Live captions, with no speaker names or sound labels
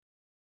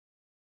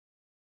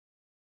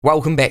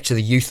Welcome back to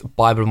the Youth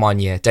Bible Mine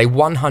Year, day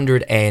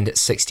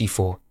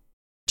 164.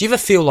 Do you ever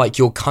feel like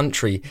your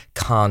country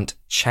can't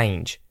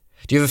change?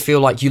 Do you ever feel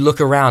like you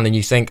look around and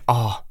you think,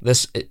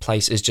 this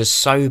place is just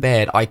so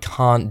bad, I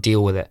can't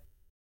deal with it?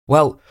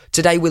 Well,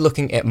 today we're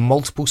looking at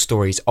multiple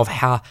stories of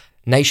how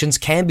nations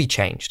can be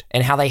changed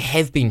and how they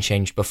have been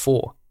changed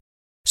before.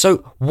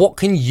 So what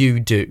can you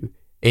do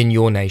in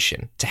your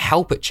nation to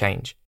help it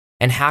change?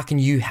 And how can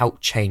you help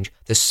change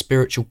the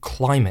spiritual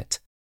climate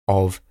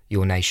of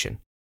your nation?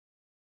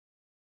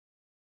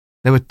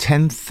 There were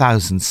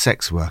 10,000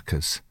 sex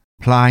workers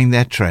plying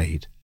their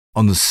trade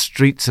on the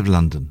streets of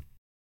London.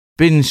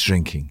 Binge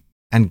drinking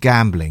and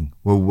gambling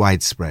were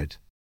widespread.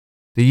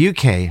 The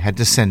UK had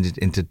descended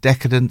into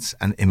decadence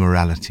and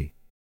immorality.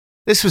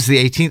 This was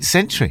the 18th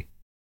century.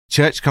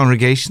 Church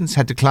congregations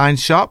had declined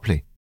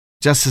sharply,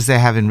 just as they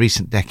have in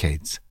recent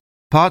decades.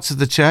 Parts of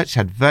the church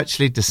had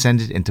virtually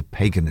descended into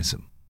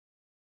paganism.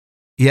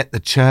 Yet the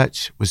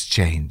church was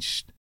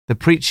changed. The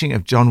preaching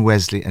of John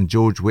Wesley and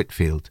George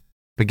Whitefield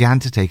began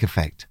to take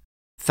effect.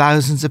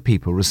 Thousands of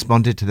people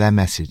responded to their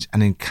message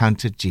and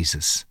encountered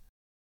Jesus.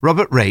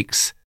 Robert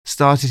Raikes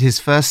started his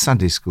first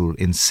Sunday school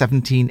in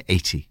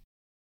 1780.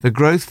 The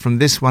growth from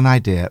this one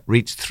idea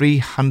reached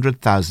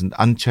 300,000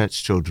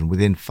 unchurched children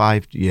within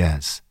 5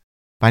 years.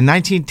 By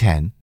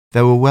 1910,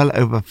 there were well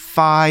over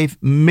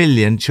 5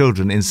 million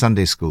children in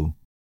Sunday school.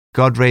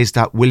 God raised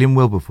up William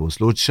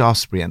Wilberforce, Lord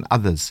Shaftesbury, and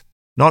others.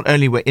 Not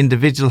only were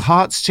individual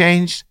hearts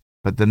changed,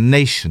 but the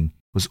nation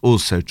was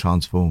also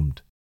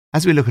transformed.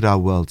 As we look at our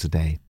world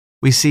today,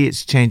 we see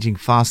it's changing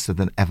faster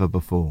than ever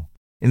before.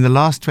 In the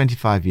last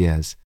 25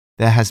 years,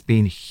 there has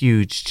been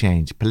huge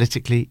change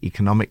politically,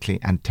 economically,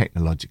 and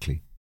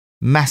technologically.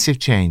 Massive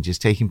change is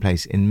taking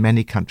place in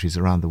many countries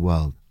around the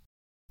world.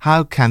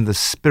 How can the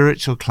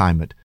spiritual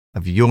climate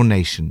of your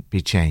nation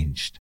be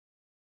changed?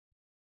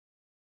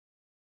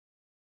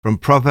 From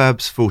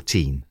Proverbs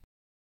 14.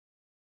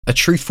 A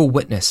truthful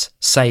witness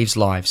saves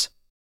lives,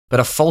 but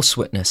a false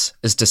witness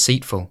is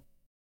deceitful.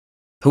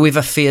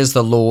 Whoever fears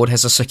the Lord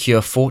has a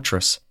secure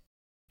fortress,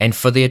 and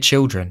for their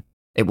children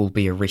it will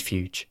be a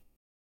refuge.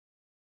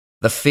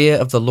 The fear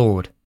of the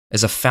Lord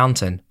is a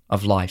fountain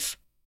of life,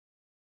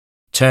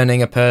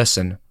 turning a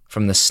person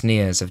from the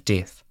snares of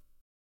death.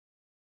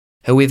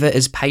 Whoever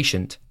is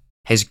patient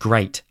has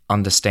great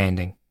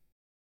understanding,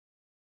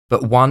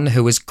 but one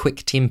who is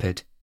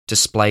quick-tempered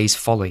displays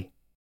folly.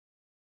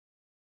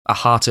 A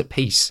heart at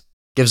peace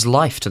gives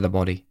life to the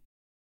body,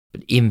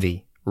 but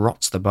envy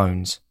rots the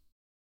bones.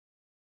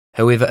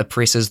 Whoever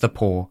oppresses the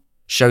poor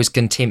shows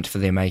contempt for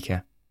their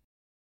Maker,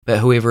 but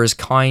whoever is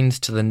kind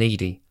to the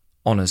needy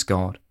honours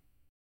God.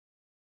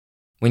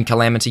 When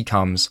calamity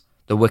comes,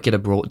 the wicked are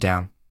brought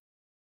down,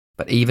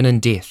 but even in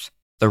death,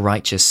 the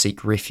righteous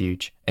seek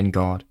refuge in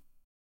God.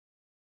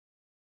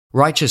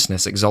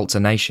 Righteousness exalts a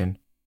nation.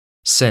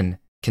 Sin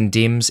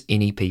condemns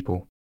any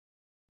people.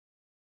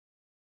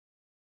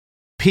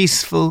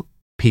 Peaceful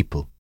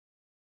people.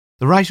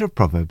 The writer of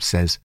Proverbs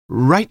says,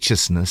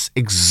 righteousness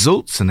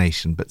exalts a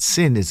nation, but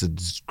sin is a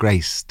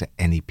disgrace to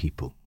any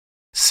people.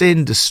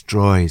 Sin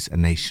destroys a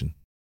nation.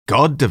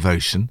 God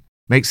devotion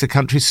makes a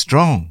country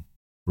strong.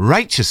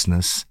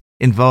 Righteousness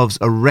involves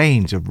a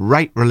range of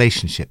right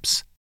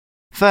relationships.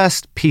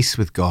 First, peace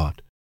with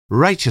God.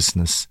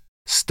 Righteousness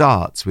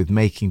starts with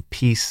making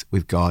peace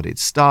with God. It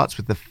starts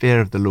with the fear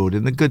of the Lord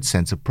in the good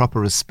sense of proper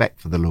respect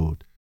for the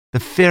Lord.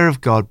 The fear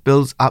of God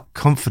builds up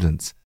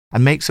confidence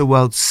and makes a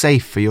world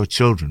safe for your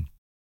children.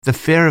 The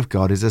fear of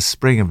God is a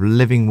spring of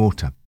living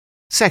water.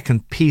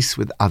 Second, peace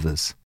with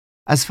others.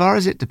 As far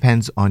as it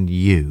depends on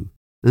you,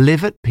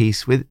 live at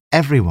peace with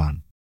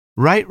everyone.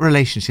 Right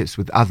relationships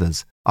with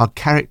others are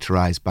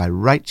characterized by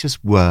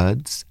righteous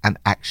words and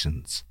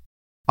actions.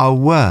 Our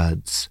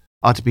words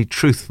are to be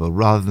truthful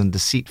rather than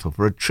deceitful,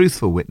 for a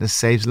truthful witness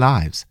saves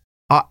lives.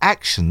 Our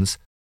actions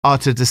are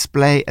to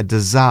display a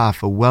desire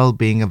for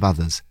well-being of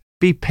others.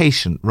 Be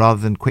patient rather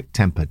than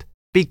quick-tempered.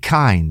 Be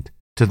kind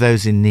to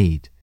those in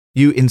need.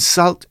 You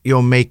insult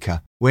your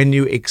Maker when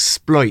you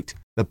exploit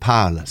the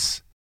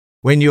powerless.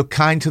 When you're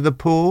kind to the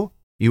poor,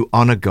 you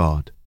honor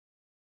God.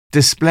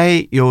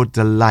 Display your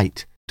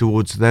delight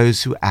towards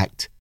those who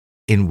act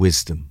in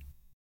wisdom.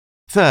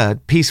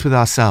 Third, peace with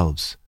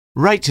ourselves.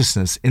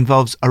 Righteousness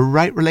involves a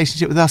right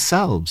relationship with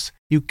ourselves.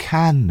 You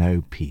can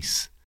know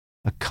peace.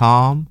 A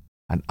calm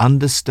and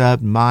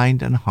undisturbed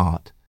mind and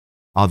heart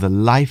are the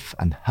life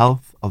and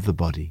health of the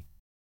body.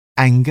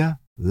 Anger,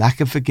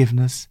 lack of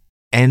forgiveness,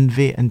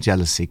 envy and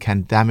jealousy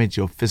can damage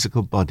your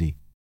physical body.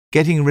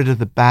 Getting rid of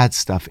the bad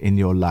stuff in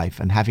your life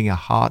and having a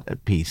heart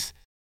at peace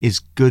is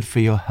good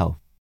for your health.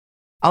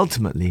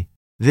 Ultimately,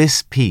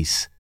 this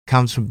peace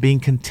comes from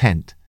being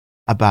content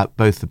about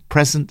both the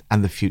present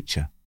and the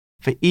future.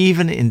 For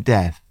even in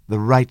death, the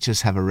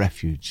righteous have a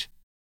refuge.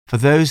 For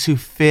those who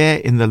fear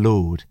in the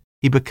Lord,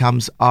 He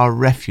becomes our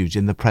refuge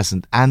in the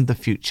present and the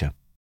future.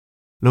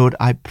 Lord,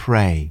 I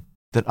pray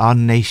that our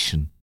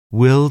nation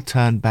will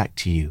turn back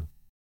to You,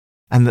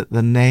 and that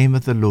the name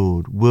of the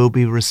Lord will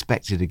be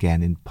respected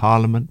again in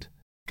Parliament,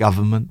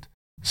 government,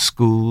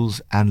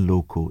 schools and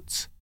law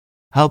courts.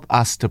 Help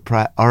us to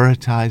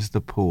prioritize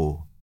the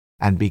poor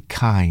and be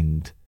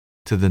kind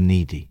to the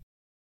needy.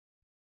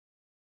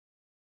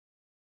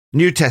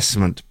 New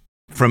Testament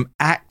from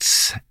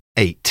Acts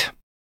 8.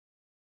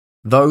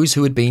 Those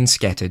who had been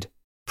scattered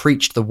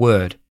preached the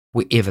word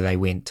wherever they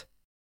went.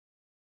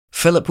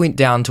 Philip went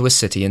down to a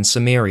city in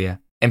Samaria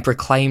and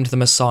proclaimed the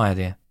Messiah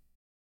there.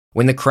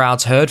 When the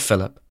crowds heard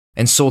Philip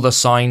and saw the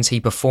signs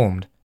he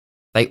performed,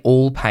 they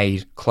all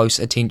paid close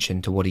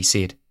attention to what he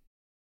said.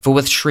 For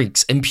with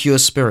shrieks impure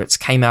spirits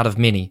came out of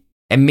many,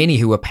 and many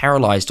who were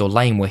paralyzed or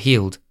lame were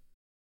healed.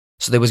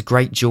 So there was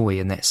great joy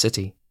in that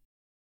city.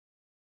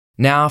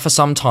 Now for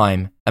some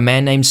time a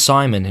man named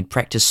Simon had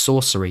practiced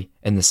sorcery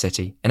in the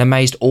city and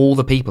amazed all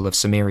the people of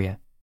Samaria.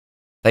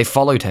 They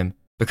followed him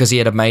because he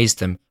had amazed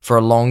them for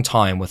a long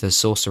time with his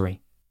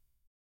sorcery.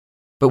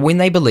 But when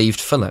they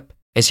believed Philip,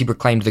 as he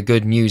proclaimed the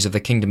good news of the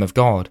kingdom of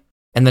God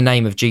and the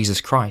name of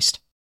Jesus Christ,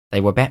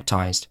 they were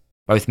baptized,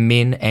 both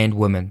men and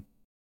women.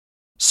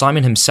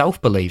 Simon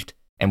himself believed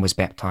and was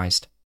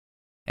baptized,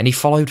 and he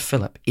followed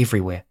Philip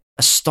everywhere,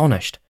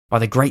 astonished by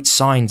the great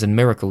signs and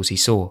miracles he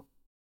saw.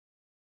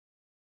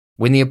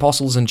 When the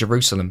apostles in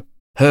Jerusalem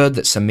heard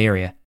that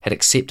Samaria had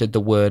accepted the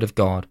word of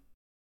God,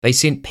 they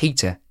sent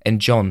Peter and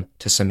John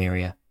to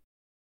Samaria.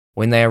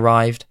 When they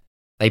arrived,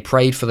 they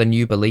prayed for the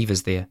new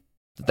believers there,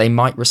 that they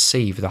might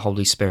receive the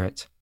Holy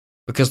Spirit,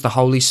 because the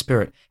Holy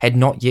Spirit had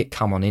not yet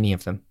come on any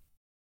of them.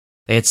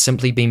 They had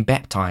simply been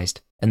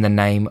baptized in the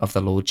name of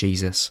the Lord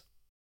Jesus.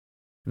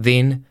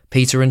 Then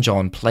Peter and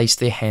John placed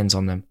their hands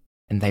on them,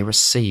 and they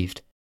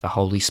received the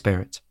Holy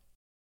Spirit.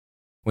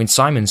 When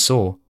Simon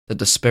saw that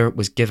the Spirit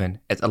was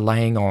given at the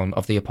laying on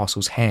of the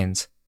apostles'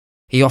 hands,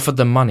 he offered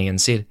them money and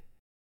said,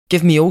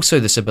 "Give me also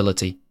this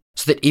ability,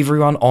 so that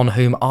everyone on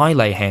whom I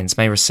lay hands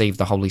may receive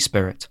the Holy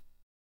Spirit."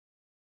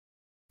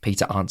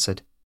 Peter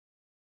answered,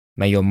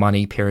 "May your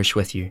money perish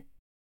with you,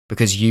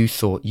 because you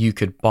thought you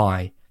could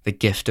buy the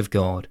gift of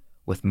God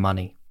with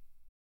money."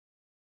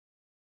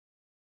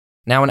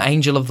 Now an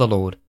angel of the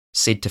Lord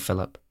said to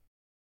Philip,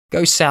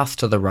 "Go south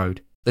to the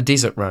road, the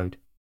desert road,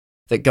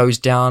 that goes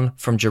down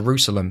from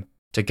Jerusalem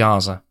to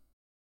Gaza."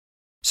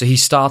 So he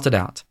started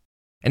out,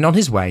 and on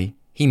his way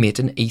he met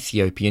an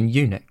Ethiopian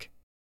eunuch.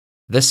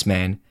 This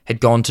man had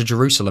gone to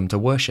Jerusalem to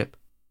worship,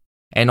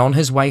 and on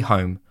his way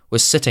home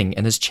was sitting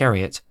in his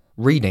chariot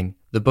reading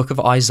the book of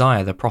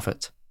Isaiah the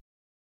prophet.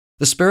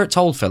 The Spirit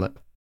told Philip,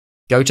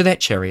 "Go to that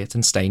chariot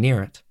and stay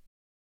near it."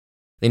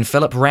 Then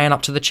Philip ran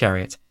up to the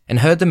chariot and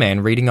heard the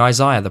man reading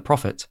Isaiah the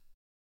prophet.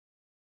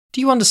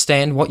 "Do you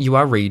understand what you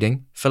are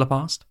reading?" Philip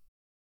asked.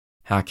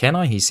 "How can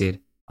I," he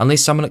said,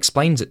 "unless someone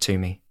explains it to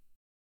me?"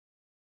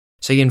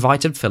 So he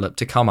invited Philip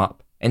to come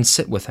up and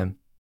sit with him.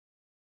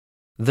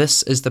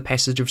 This is the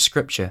passage of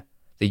Scripture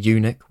the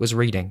eunuch was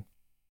reading.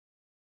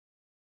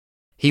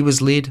 "He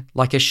was led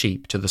like a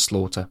sheep to the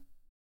slaughter,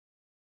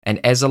 and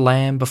as a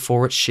lamb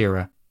before its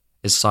shearer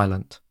is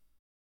silent,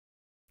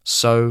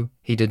 so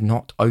he did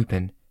not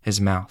open his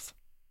mouth.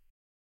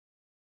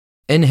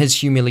 In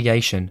his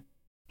humiliation,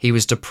 he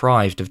was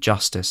deprived of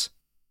justice.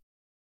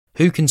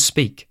 Who can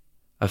speak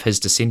of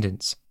his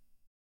descendants?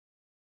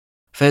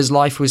 For his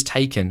life was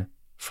taken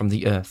from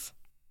the earth."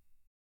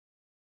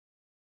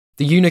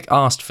 The eunuch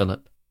asked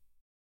Philip,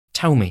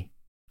 "Tell me,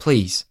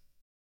 please,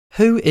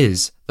 who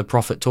is the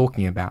prophet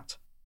talking about?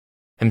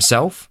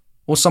 Himself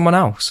or someone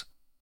else?"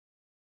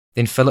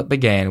 Then Philip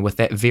began with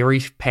that very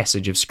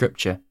passage of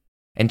Scripture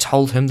and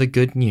told him the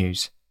good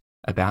news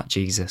about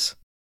Jesus.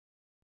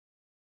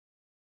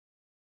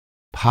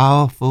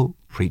 Powerful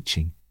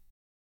preaching.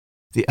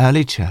 The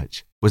early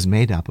church was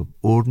made up of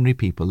ordinary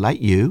people like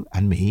you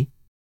and me,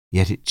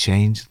 yet it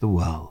changed the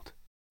world.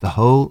 The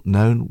whole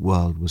known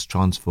world was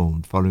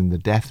transformed following the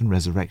death and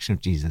resurrection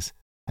of Jesus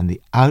and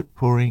the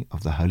outpouring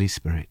of the Holy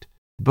Spirit.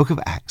 The book of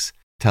Acts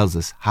tells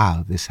us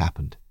how this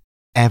happened.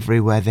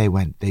 Everywhere they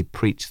went, they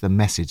preached the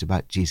message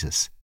about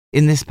Jesus.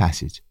 In this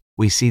passage,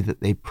 we see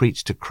that they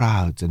preached to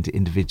crowds and to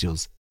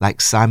individuals,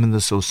 like Simon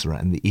the sorcerer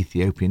and the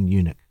Ethiopian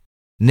eunuch.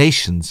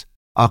 Nations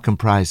are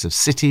comprised of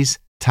cities,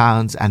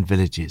 towns, and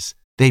villages.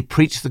 They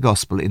preached the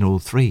gospel in all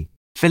three.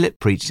 Philip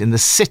preached in the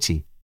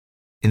city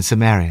in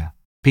Samaria.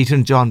 Peter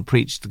and John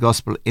preached the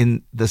gospel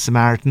in the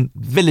Samaritan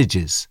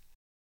villages.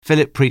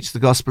 Philip preached the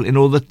gospel in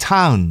all the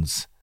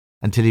towns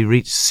until he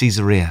reached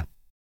Caesarea.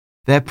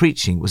 Their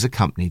preaching was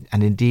accompanied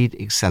and indeed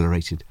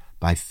accelerated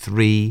by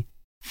three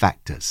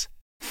factors.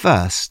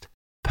 First,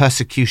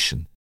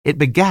 persecution. It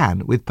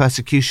began with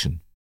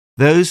persecution.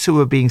 Those who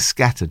were being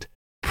scattered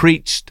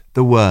preached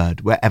the word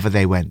wherever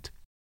they went.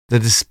 The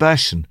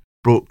dispersion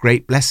brought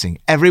great blessing.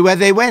 Everywhere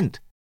they went,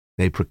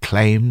 they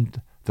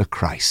proclaimed the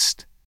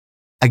Christ.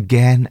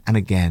 Again and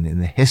again in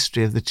the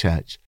history of the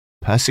church,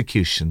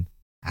 persecution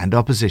and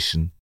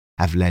opposition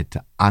have led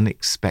to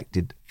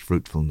unexpected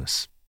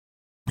fruitfulness.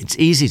 It's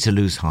easy to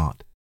lose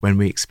heart when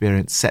we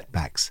experience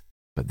setbacks,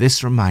 but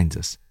this reminds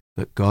us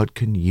that God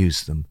can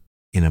use them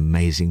in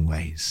amazing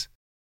ways.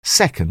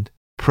 Second,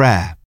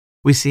 prayer.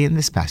 We see in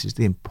this passage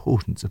the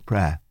importance of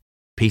prayer.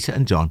 Peter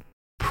and John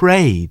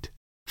prayed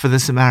for the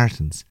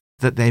Samaritans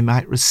that they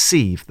might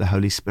receive the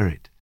Holy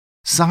Spirit.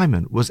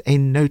 Simon was a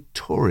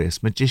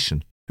notorious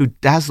magician who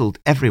dazzled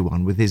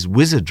everyone with his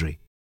wizardry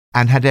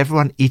and had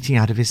everyone eating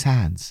out of his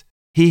hands.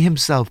 He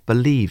himself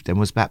believed and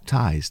was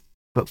baptized,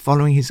 but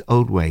following his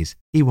old ways,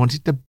 he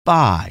wanted to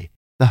buy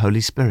the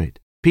Holy Spirit.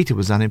 Peter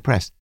was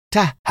unimpressed.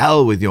 To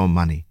hell with your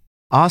money.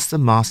 Ask the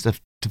master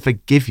to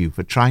forgive you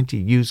for trying to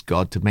use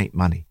God to make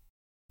money.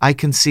 I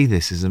can see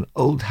this as an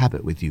old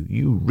habit with you.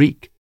 You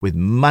reek with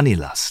money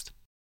lust.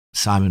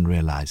 Simon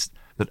realized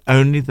that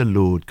only the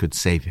Lord could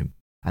save him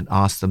and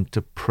asked them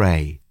to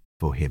pray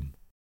for him.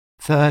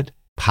 Third,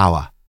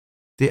 power.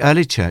 The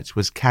early church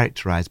was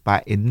characterized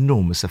by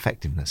enormous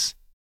effectiveness.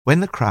 When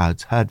the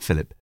crowds heard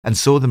Philip and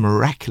saw the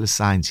miraculous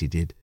signs he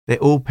did, they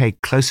all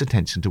paid close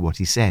attention to what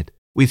he said.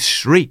 With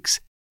shrieks,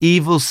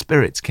 evil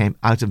spirits came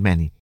out of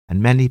many,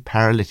 and many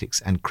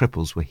paralytics and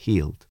cripples were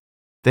healed.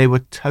 They were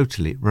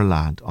totally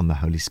reliant on the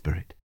Holy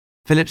Spirit.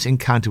 Philip's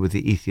encounter with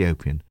the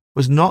Ethiopian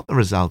was not the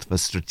result of a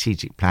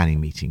strategic planning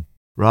meeting.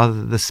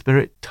 Rather, the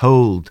Spirit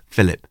told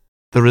Philip.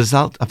 The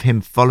result of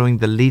him following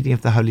the leading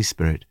of the Holy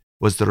Spirit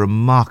was the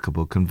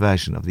remarkable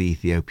conversion of the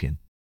Ethiopian,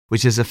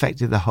 which has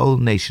affected the whole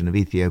nation of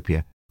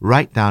Ethiopia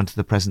right down to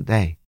the present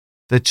day.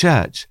 The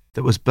church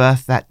that was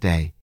birthed that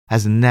day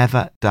has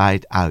never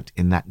died out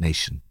in that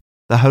nation.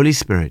 The Holy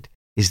Spirit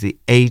is the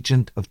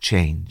agent of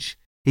change.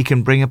 He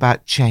can bring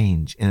about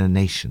change in a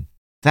nation.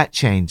 That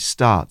change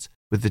starts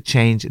with the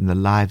change in the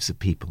lives of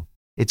people.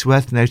 It's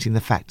worth noting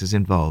the factors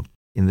involved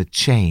in the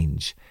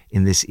change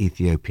in this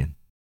Ethiopian.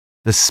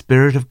 The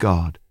Spirit of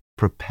God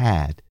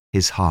prepared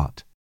his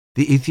heart.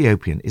 The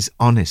Ethiopian is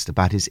honest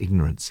about his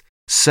ignorance,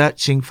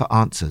 searching for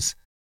answers,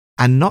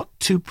 and not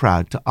too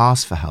proud to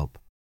ask for help.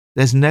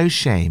 There's no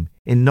shame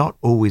in not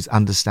always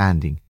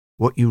understanding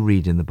what you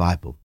read in the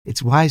Bible.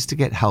 It's wise to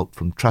get help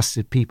from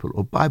trusted people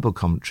or Bible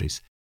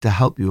commentaries to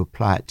help you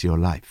apply it to your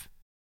life.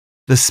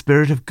 The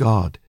Spirit of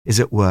God is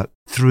at work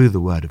through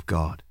the Word of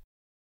God.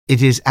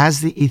 It is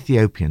as the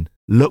Ethiopian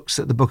looks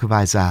at the book of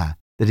Isaiah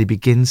that he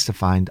begins to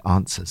find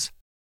answers.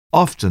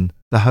 Often,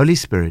 the Holy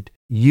Spirit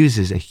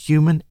uses a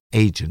human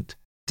agent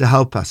to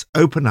help us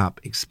open up,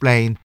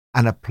 explain,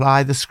 and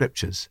apply the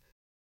Scriptures.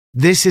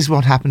 This is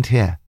what happened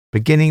here.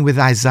 Beginning with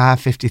Isaiah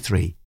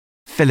 53,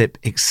 Philip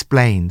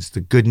explains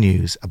the good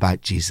news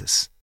about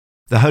Jesus.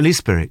 The Holy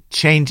Spirit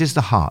changes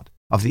the heart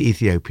of the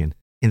Ethiopian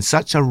in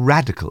such a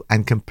radical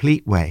and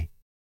complete way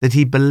that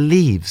he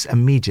believes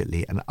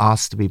immediately and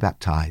asks to be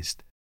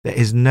baptized. There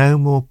is no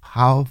more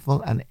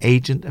powerful an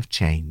agent of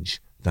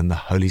change than the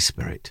Holy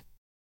Spirit.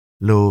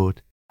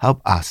 Lord,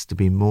 help us to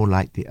be more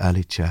like the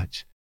early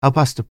church. Help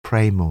us to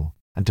pray more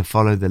and to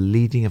follow the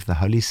leading of the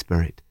Holy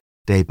Spirit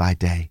day by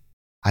day.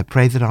 I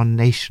pray that our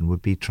nation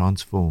would be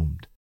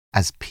transformed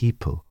as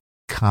people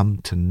come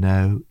to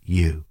know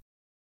you.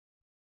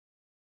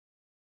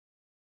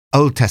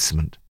 Old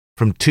Testament,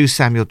 from 2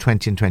 Samuel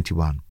 20 and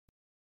 21.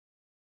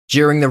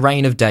 During the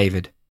reign of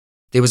David,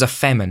 there was a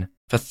famine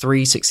for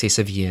 3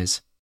 successive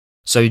years.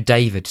 So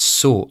David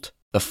sought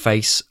the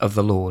face of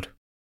the Lord.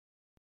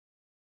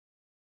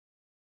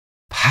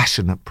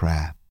 Passionate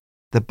prayer.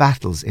 The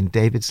battles in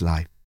David's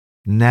life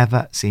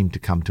never seem to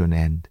come to an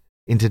end.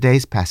 In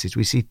today's passage,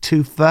 we see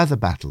 2 further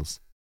battles.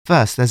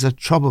 First, there's a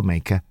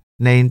troublemaker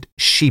named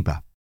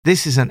Sheba.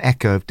 This is an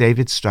echo of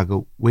David's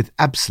struggle with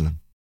Absalom.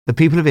 The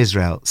people of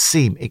Israel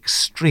seem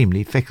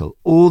extremely fickle.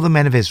 All the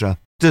men of Israel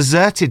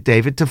deserted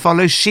David to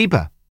follow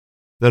Sheba.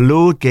 The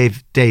Lord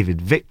gave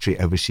David victory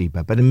over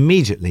Sheba, but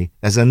immediately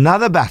there's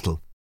another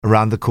battle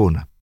around the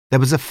corner. There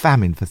was a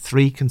famine for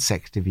 3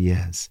 consecutive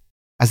years.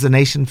 As the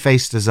nation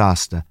faced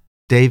disaster,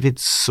 David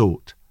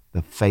sought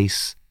the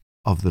face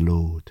of the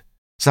Lord.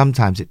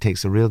 Sometimes it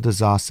takes a real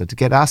disaster to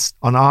get us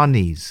on our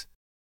knees.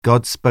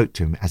 God spoke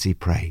to him as he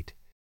prayed.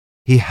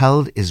 He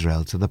held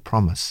Israel to the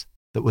promise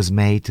that was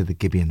made to the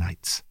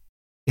Gibeonites.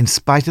 In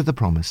spite of the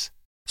promise,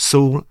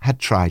 Saul had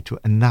tried to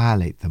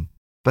annihilate them,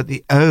 but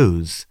the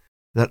oaths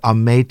that are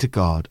made to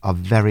God are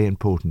very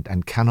important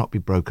and cannot be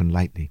broken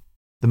lightly.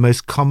 The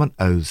most common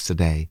oaths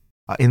today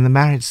are in the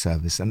marriage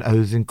service and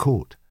oaths in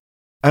court.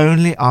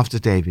 Only after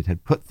David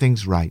had put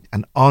things right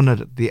and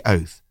honored the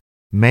oath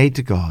made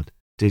to God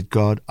did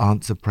God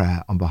answer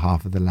prayer on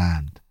behalf of the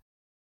land.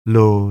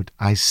 Lord,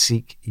 I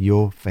seek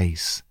your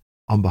face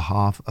on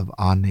behalf of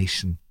our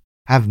nation.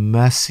 Have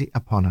mercy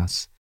upon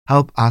us.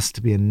 Help us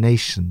to be a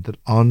nation that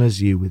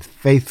honors you with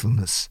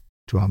faithfulness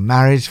to our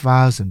marriage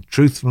vows and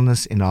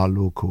truthfulness in our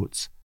law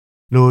courts.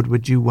 Lord,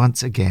 would you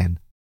once again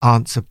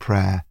answer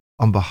prayer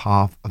on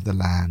behalf of the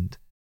land?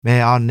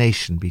 May our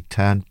nation be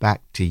turned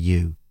back to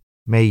you.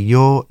 May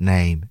your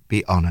name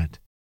be honored.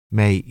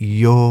 May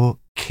your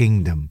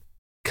kingdom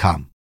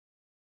come.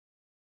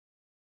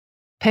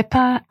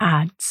 Pippa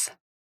adds.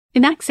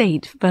 In Acts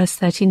 8, verse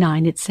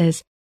 39, it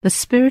says, "The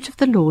Spirit of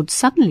the Lord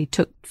suddenly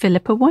took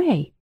Philip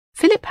away.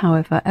 Philip,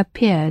 however,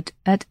 appeared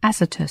at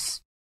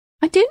Azotus."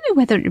 I don't know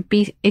whether it would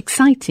be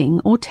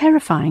exciting or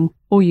terrifying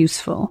or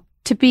useful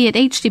to be at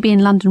HDB in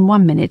London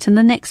 1 minute and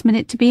the next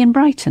minute to be in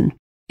Brighton.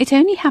 It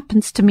only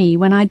happens to me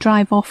when I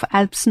drive off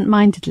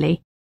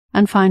absent-mindedly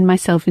and find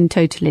myself in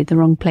totally the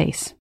wrong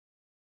place.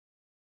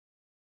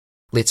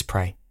 Let's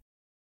pray.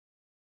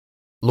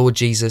 Lord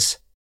Jesus,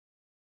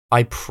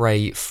 I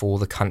pray for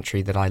the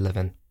country that I live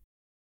in.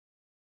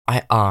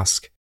 I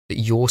ask that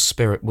your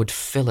Spirit would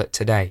fill it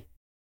today,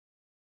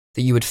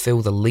 that you would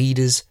fill the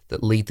leaders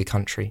that lead the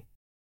country,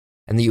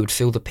 and that you would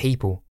fill the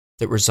people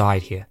that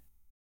reside here.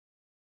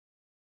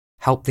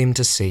 Help them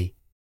to see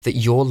that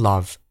your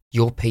love,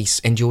 your peace,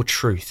 and your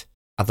truth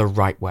are the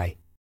right way.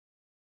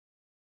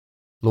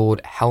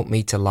 Lord, help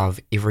me to love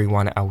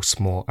everyone else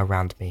more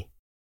around me.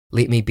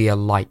 Let me be a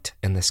light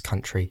in this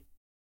country.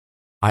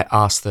 I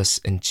ask this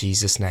in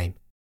Jesus' name.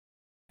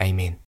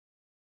 Amen.